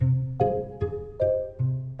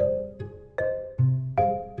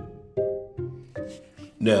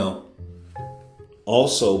Now,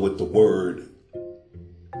 also with the word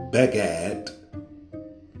begad,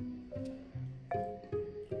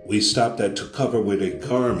 we stopped at to cover with a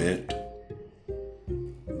garment.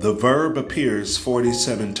 The verb appears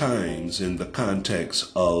 47 times in the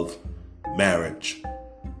context of marriage,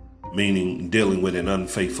 meaning dealing with an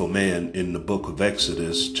unfaithful man in the book of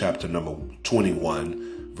Exodus, chapter number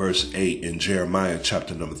 21, verse 8, and Jeremiah,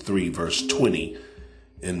 chapter number 3, verse 20,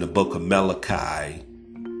 in the book of Malachi,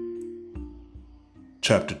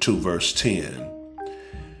 chapter 2, verse 10.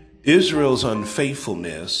 Israel's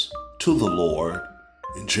unfaithfulness to the Lord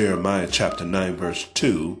in Jeremiah, chapter 9, verse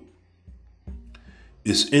 2,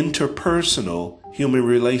 is interpersonal human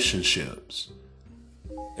relationships.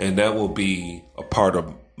 And that will be a part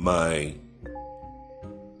of my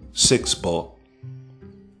 6th book,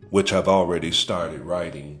 which I've already started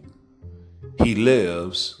writing. He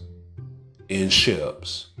lives in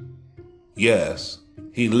ships. Yes,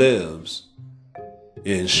 he lives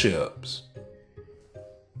in ships.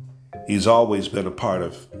 He's always been a part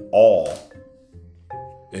of all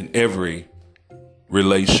and every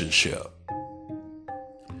relationship.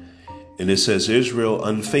 And it says Israel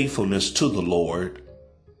unfaithfulness to the Lord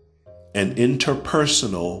and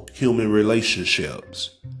interpersonal human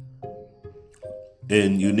relationships.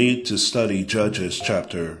 And you need to study Judges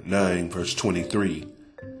chapter 9, verse 23,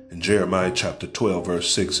 and Jeremiah chapter 12, verse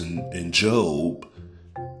 6, and Job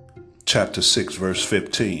chapter 6, verse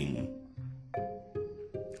 15.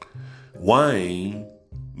 Wine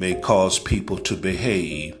may cause people to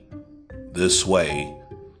behave this way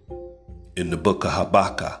in the book of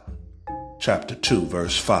Habakkuk, chapter 2,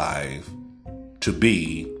 verse 5, to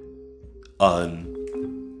be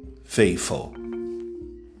unfaithful.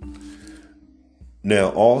 Now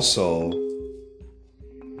also,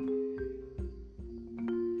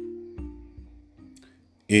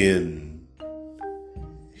 in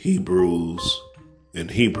Hebrews,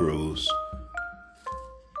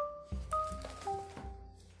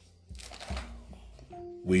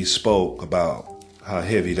 we spoke about how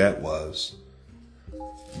heavy that was,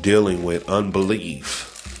 dealing with unbelief.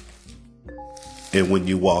 And when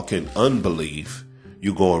you walk in unbelief,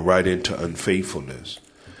 you're going right into unfaithfulness.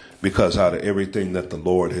 Because out of everything that the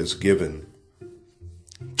Lord has given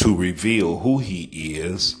to reveal who he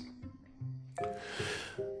is,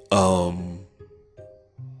 a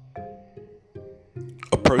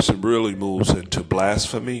person really moves into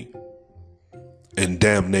blasphemy and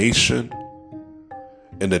damnation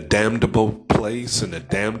and a damnable place and a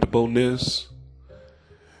damnableness.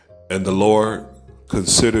 And the Lord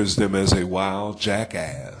considers them as a wild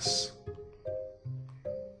jackass,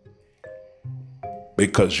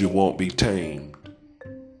 because you won't be tamed,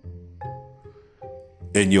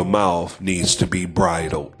 and your mouth needs to be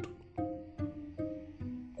bridled,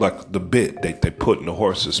 like the bit that they put in the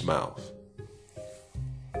horse's mouth.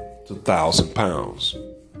 It's 1,000 pounds.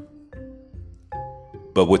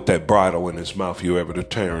 But with that bridle in his mouth, you're able to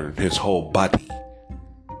turn his whole body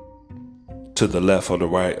to the left or the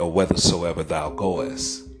right, or whithersoever thou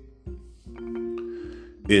goest.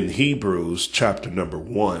 In Hebrews chapter number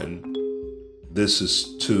 1, this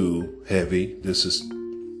is too heavy. This is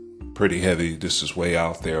pretty heavy. This is way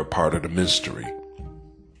out there, part of the mystery.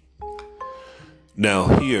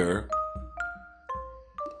 Now here,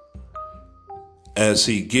 as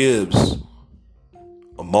he gives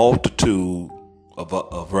a multitude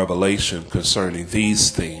of revelation concerning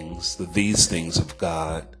these things of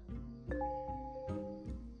God,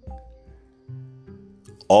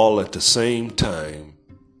 all at the same time,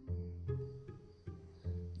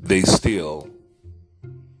 they still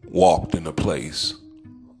walked in a place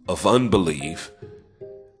of unbelief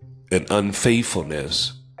and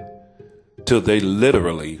unfaithfulness till they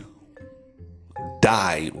literally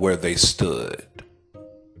died where they stood.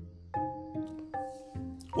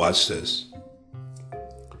 Watch this.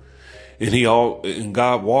 And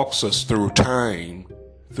God walks us through time,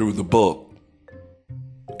 through the book.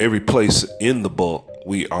 Every place in the book,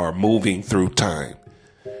 we are moving through time.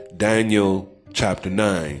 Daniel chapter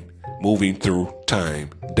 9, moving through time.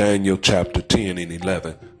 Daniel chapter 10 and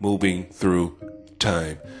 11, moving through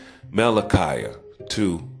time. Malachi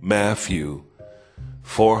to Matthew,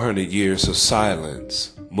 400 years of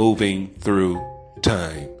silence, moving through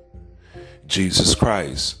time. Jesus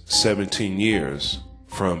Christ, 17 years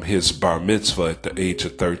from his bar mitzvah at the age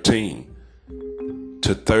of 13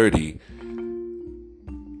 to 30.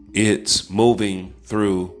 It's moving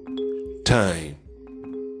through time.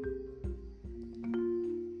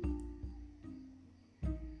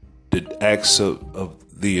 The acts of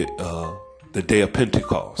the day of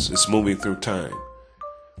Pentecost is moving through time.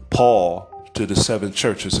 Paul to the 7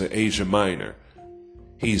 churches in Asia Minor,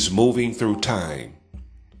 He's moving through time.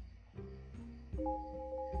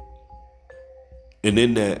 And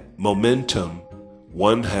in that momentum,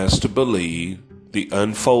 one has to believe the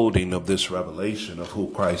unfolding of this revelation of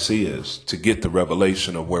who Christ is to get the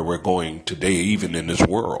revelation of where we're going today, even in this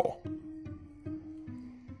world.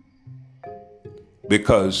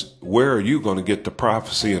 Because where are you going to get the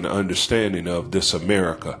prophecy and the understanding of this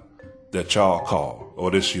America that y'all call,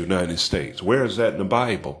 or this United States? Where is that in the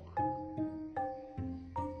Bible?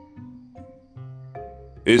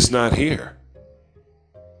 It's not here.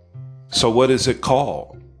 So what is it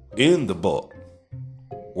called in the book?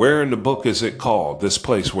 Where in the book is it called, this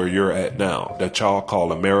place where you're at now, that y'all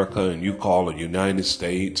call America and you call the United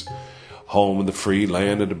States, home of the free,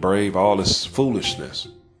 land of the brave, all this foolishness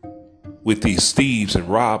with these thieves and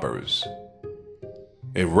robbers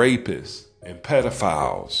and rapists and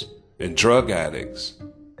pedophiles and drug addicts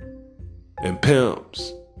and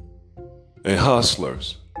pimps and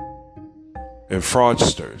hustlers and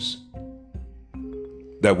fraudsters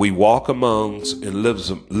that we walk amongst and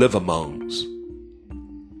live amongst.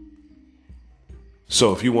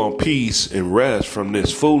 So if you want peace and rest from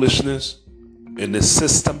this foolishness and this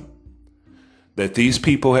system that these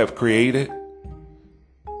people have created,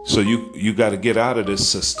 so you got to get out of this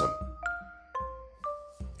system.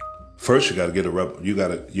 First, you got to get you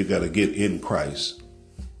got to get in Christ.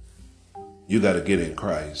 You got to get in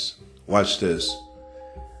Christ. Watch this.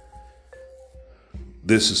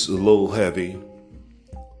 This is a little heavy.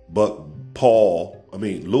 But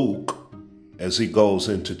Luke, as he goes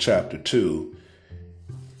into chapter 2,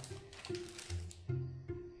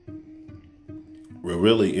 we're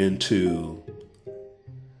really into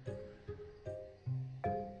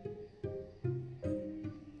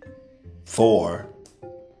four,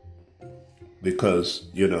 because,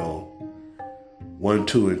 1,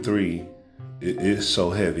 2, and 3, it is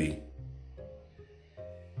so heavy.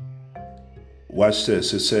 Watch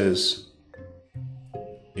this. It says,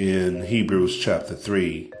 in Hebrews chapter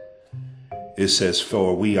 3, it says,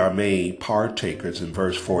 for we are made partakers in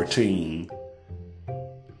verse 14,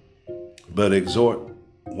 but exhort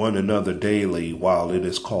one another daily while it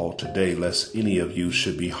is called today, lest any of you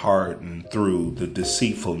should be hardened through the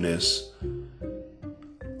deceitfulness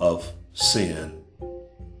of sin.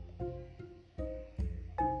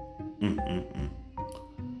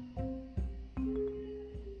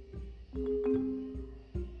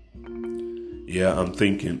 Yeah, I'm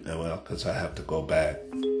thinking, because I have to go back.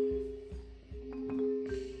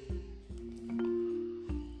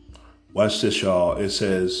 Watch this, y'all. It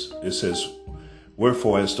says,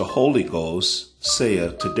 wherefore, as the Holy Ghost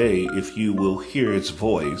saith today, if you will hear his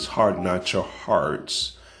voice, harden not your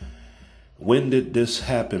hearts. When did this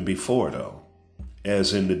happen before, though?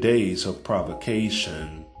 As in the days of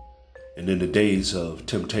provocation and in the days of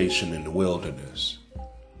temptation in the wilderness,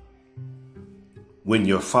 when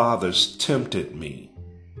your fathers tempted me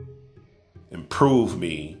and proved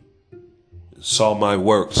me, and saw my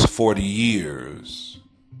works 40 years.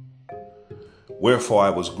 Wherefore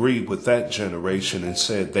I was grieved with that generation and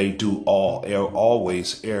said, they do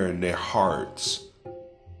always err in their hearts,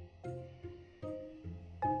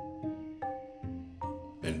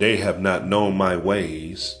 and they have not known my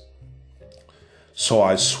ways. So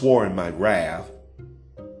I swore in my wrath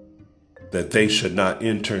that they should not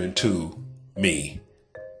enter into me,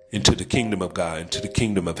 into the kingdom of God, into the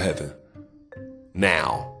kingdom of heaven.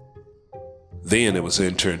 Now, then it was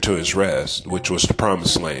enter into his rest, which was the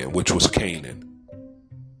promised land, which was Canaan.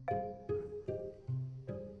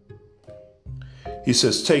 He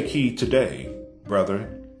says, take heed today,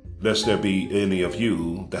 brethren, lest there be any of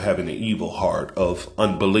you that have an evil heart of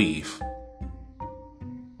unbelief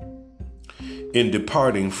in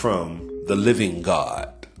departing from the living God.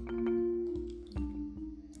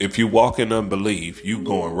 If you walk in unbelief, you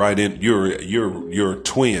going right in. You're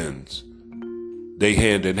twins. They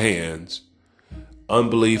hand in hands.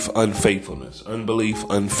 Unbelief, unfaithfulness. Unbelief,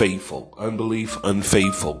 unfaithful. Unbelief,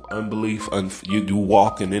 unfaithful. Unbelief, you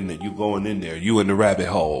walking in there. You going in there. You in the rabbit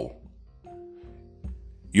hole.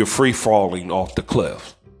 You're free falling off the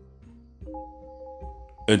cliff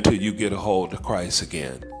until you get a hold of Christ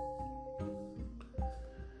again.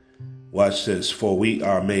 Watch this. For we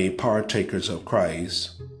are made partakers of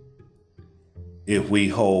Christ if we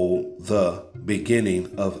hold the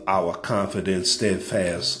beginning of our confidence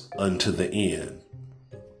steadfast unto the end.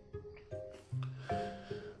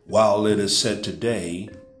 While it is said today,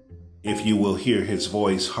 if you will hear his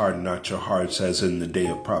voice, harden not your hearts as in the day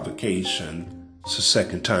of provocation. It's the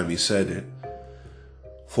second time he said it.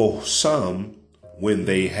 For some, when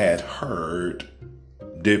they had heard,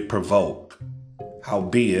 did provoke.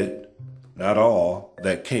 Howbeit, not all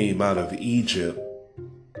that came out of Egypt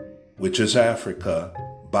which is Africa,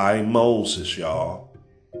 by Moses, y'all.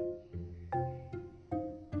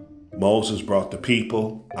 Moses brought the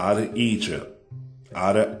people out of Egypt,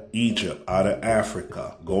 out of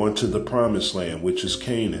Africa, going to the promised land, which is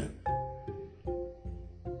Canaan.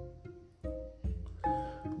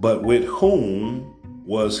 But with whom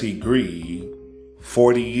was he grieved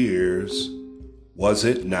 40 years? Was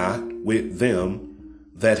it not with them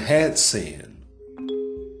that had sinned?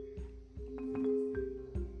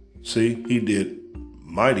 See, he did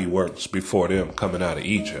mighty works before them coming out of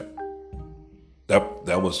Egypt.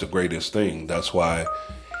 That was the greatest thing. That's why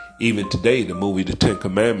even today, the movie The Ten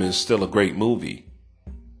Commandments is still a great movie.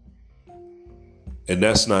 And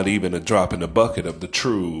that's not even a drop in the bucket of the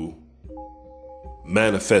true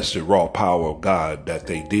manifested raw power of God that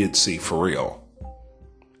they did see for real.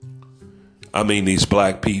 I mean, these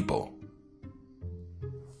black people.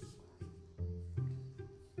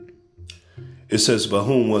 It says, by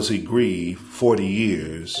whom was he grieved 40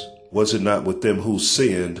 years? Was it not with them who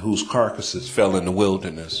sinned, whose carcasses fell in the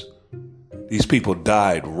wilderness? These people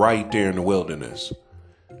died right there in the wilderness.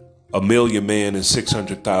 1,000,000 men and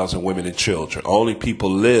 600,000 women and children. Only people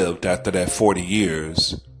lived after that 40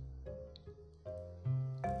 years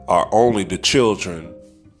are only the children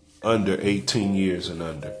under 18 years and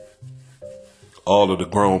under. All of the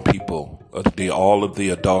grown people, all of the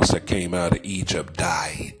adults that came out of Egypt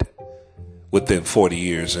died within 40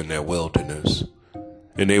 years in their wilderness.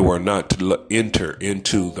 And they were not to enter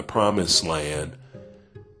into the promised land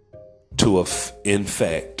to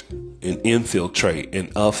infect and infiltrate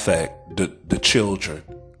and affect the children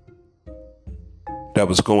that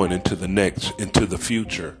was going into the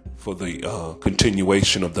future for the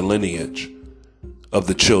continuation of the lineage of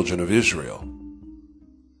the children of Israel.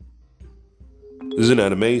 Isn't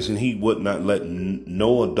that amazing? He would not let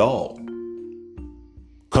no adult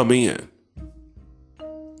come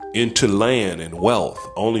into land and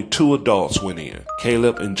wealth. Only 2 adults went in,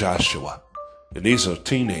 Caleb and Joshua. And these are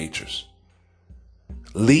teenagers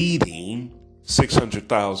leading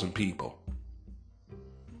 600,000 people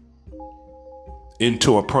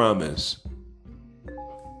into a promise.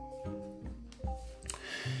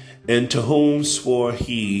 And to whom swore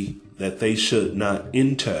he that they should not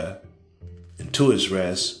enter into his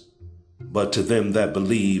rest, but to them that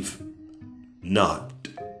believe not.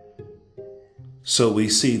 So we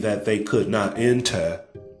see that they could not enter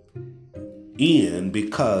in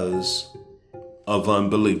because of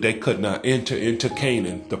unbelief. They could not enter into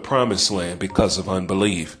Canaan, the promised land, because of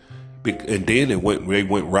unbelief. And then they went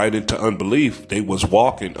right into unbelief. They was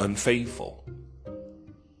walking unfaithful.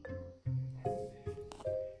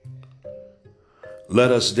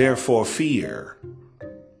 Let us therefore fear,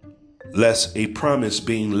 lest a promise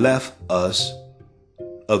being left us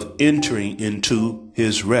of entering into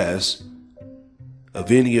his rest of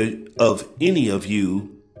any of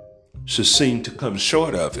you should seem to come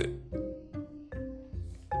short of it.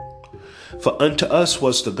 For unto us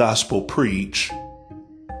was the gospel preached,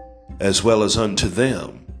 as well as unto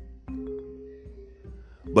them.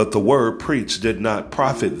 But the word preached did not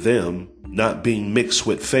profit them, not being mixed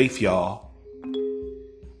with faith, y'all.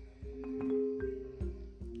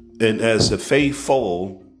 And as the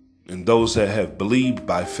faithful and those that have believed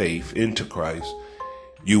by faith into Christ,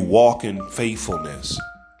 you walk in faithfulness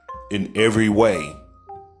in every way.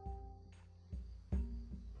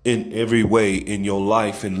 In every way in your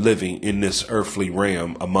life and living in this earthly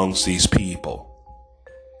realm amongst these people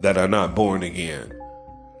that are not born again.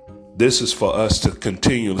 This is for us to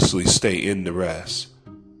continuously stay in the rest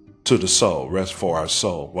to the soul, rest for our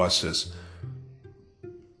soul. Watch this.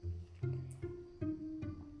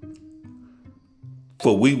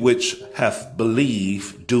 For we which have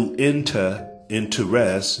believed do enter into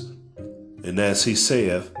rest, and as he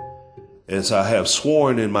saith, as I have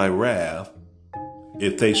sworn in my wrath,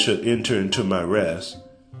 if they should enter into my rest,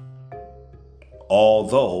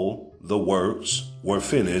 although the works were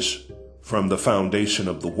finished from the foundation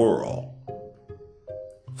of the world.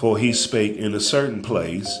 For he spake in a certain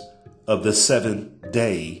place of the 7th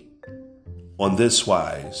day on this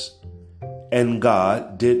wise, and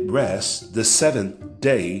God did rest the 7th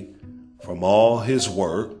day from all his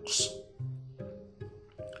works.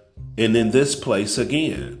 And in this place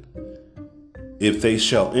again, if they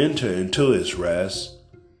shall enter into his rest,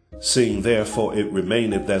 seeing therefore it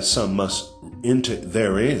remaineth that some must enter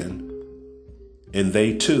therein, and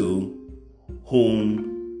they too,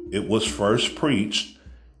 whom it was first preached,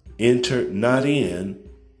 entered not in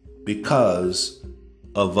because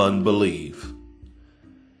of unbelief.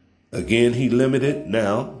 Again, he limited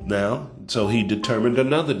now, so he determined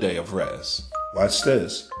another day of rest. Watch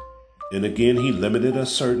this. And again, he limited a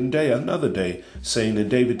certain day, another day, saying to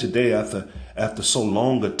David, today, after so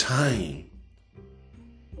long a time,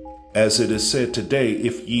 as it is said today,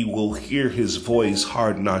 if ye will hear his voice,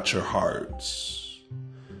 harden not your hearts.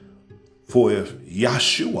 For if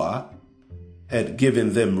Yahshua had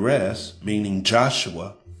given them rest, meaning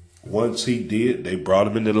Joshua, once he did, they brought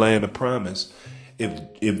him in the land of promise.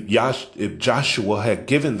 If Joshua had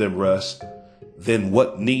given them rest, then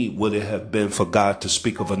what need would it have been for God to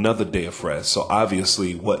speak of another day of rest? So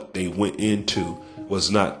obviously what they went into was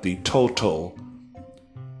not the total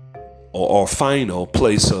or final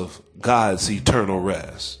place of God's eternal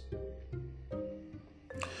rest.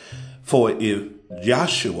 For if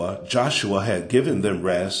Joshua had given them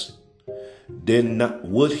rest, then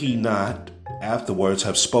would he not afterwards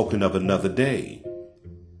have spoken of another day?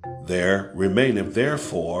 There remaineth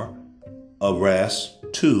therefore a rest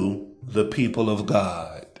to the people of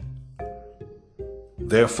God.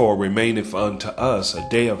 Therefore remaineth unto us a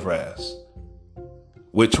day of rest,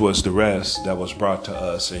 which was the rest that was brought to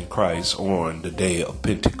us in Christ on the day of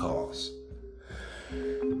Pentecost.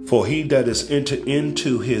 For he that is entered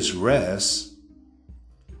into his rest,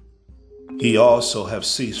 he also have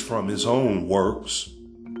ceased from his own works,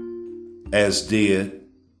 as God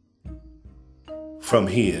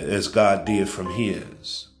did from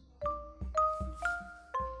his.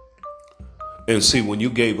 And see, when you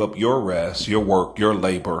gave up your rest, your work, your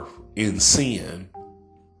labor in sin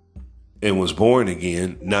and was born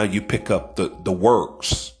again, now you pick up the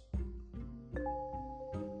works.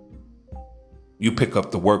 You pick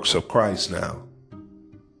up the works of Christ now.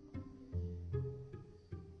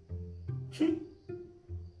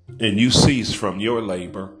 And you cease from your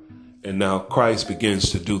labor, and now Christ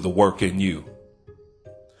begins to do the work in you.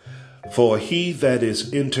 For he that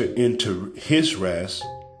is entered into his rest,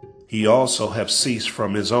 he also have ceased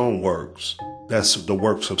from his own works. That's the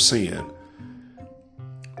works of sin.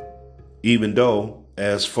 Even though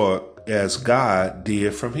as God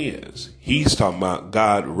did from his. He's talking about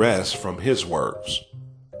God rests from his works,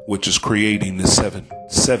 which is creating the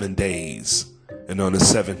seven days. And on the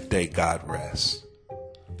seventh day, God rests.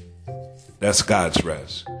 That's God's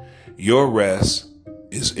rest. Your rest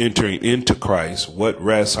is entering into Christ. What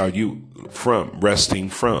rest are you resting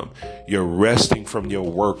from? You're resting from your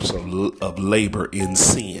works of labor in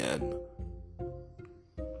sin.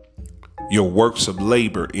 Your works of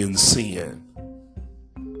labor in sin.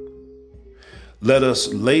 Let us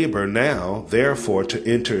labor now, therefore, to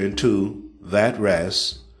enter into that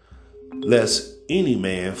rest, lest any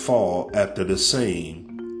man fall after the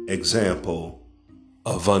same example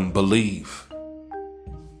of unbelief.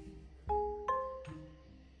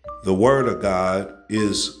 The word of God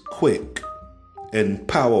is quick and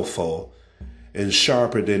powerful and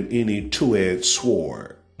sharper than any two-edged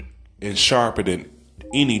sword.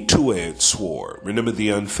 Remember, the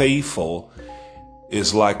unfaithful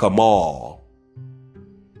is like a maul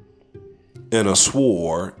and a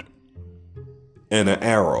sword and an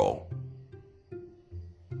arrow.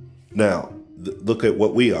 Now, look at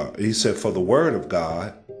what we are. He said, for the word of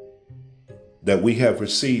God that we have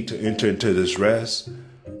received to enter into this rest,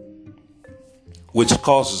 which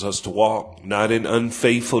causes us to walk not in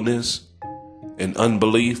unfaithfulness and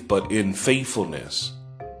unbelief, but in faithfulness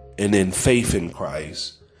and in faith in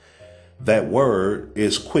Christ. That word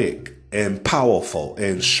is quick and powerful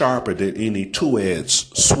and sharper than any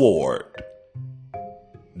two-edged sword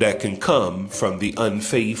that can come from the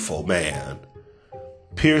unfaithful man,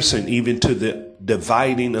 piercing even to the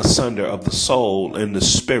dividing asunder of the soul and the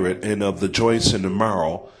spirit and of the joints and the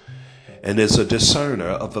marrow, and is a discerner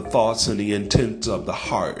of the thoughts and the intents of the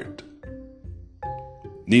heart.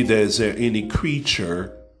 Neither is there any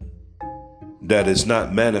creature that is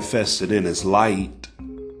not manifested in his light,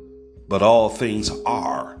 but all things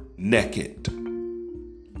are naked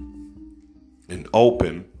and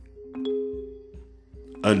open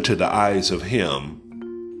unto the eyes of him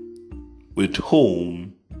with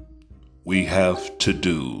whom we have to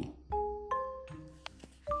do.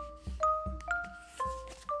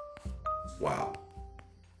 Wow.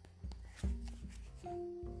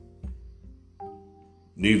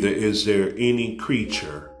 Neither is there any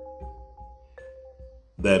creature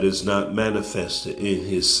that is not manifested in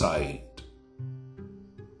his sight,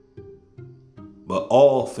 but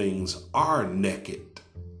all things are naked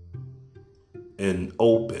and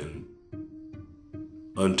open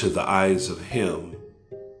unto the eyes of him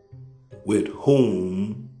with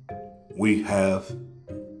whom we have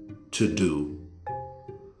to do.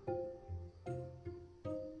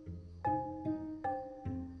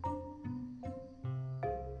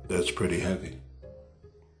 That's pretty heavy.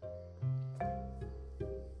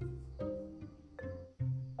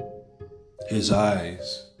 his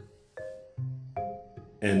eyes,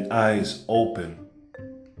 and eyes open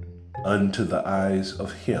unto the eyes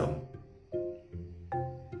of him.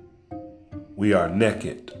 We are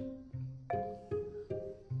naked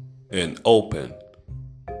and open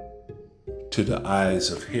to the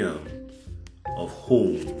eyes of him of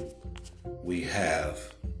whom we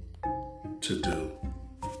have to do.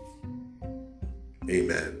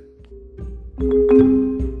 Amen.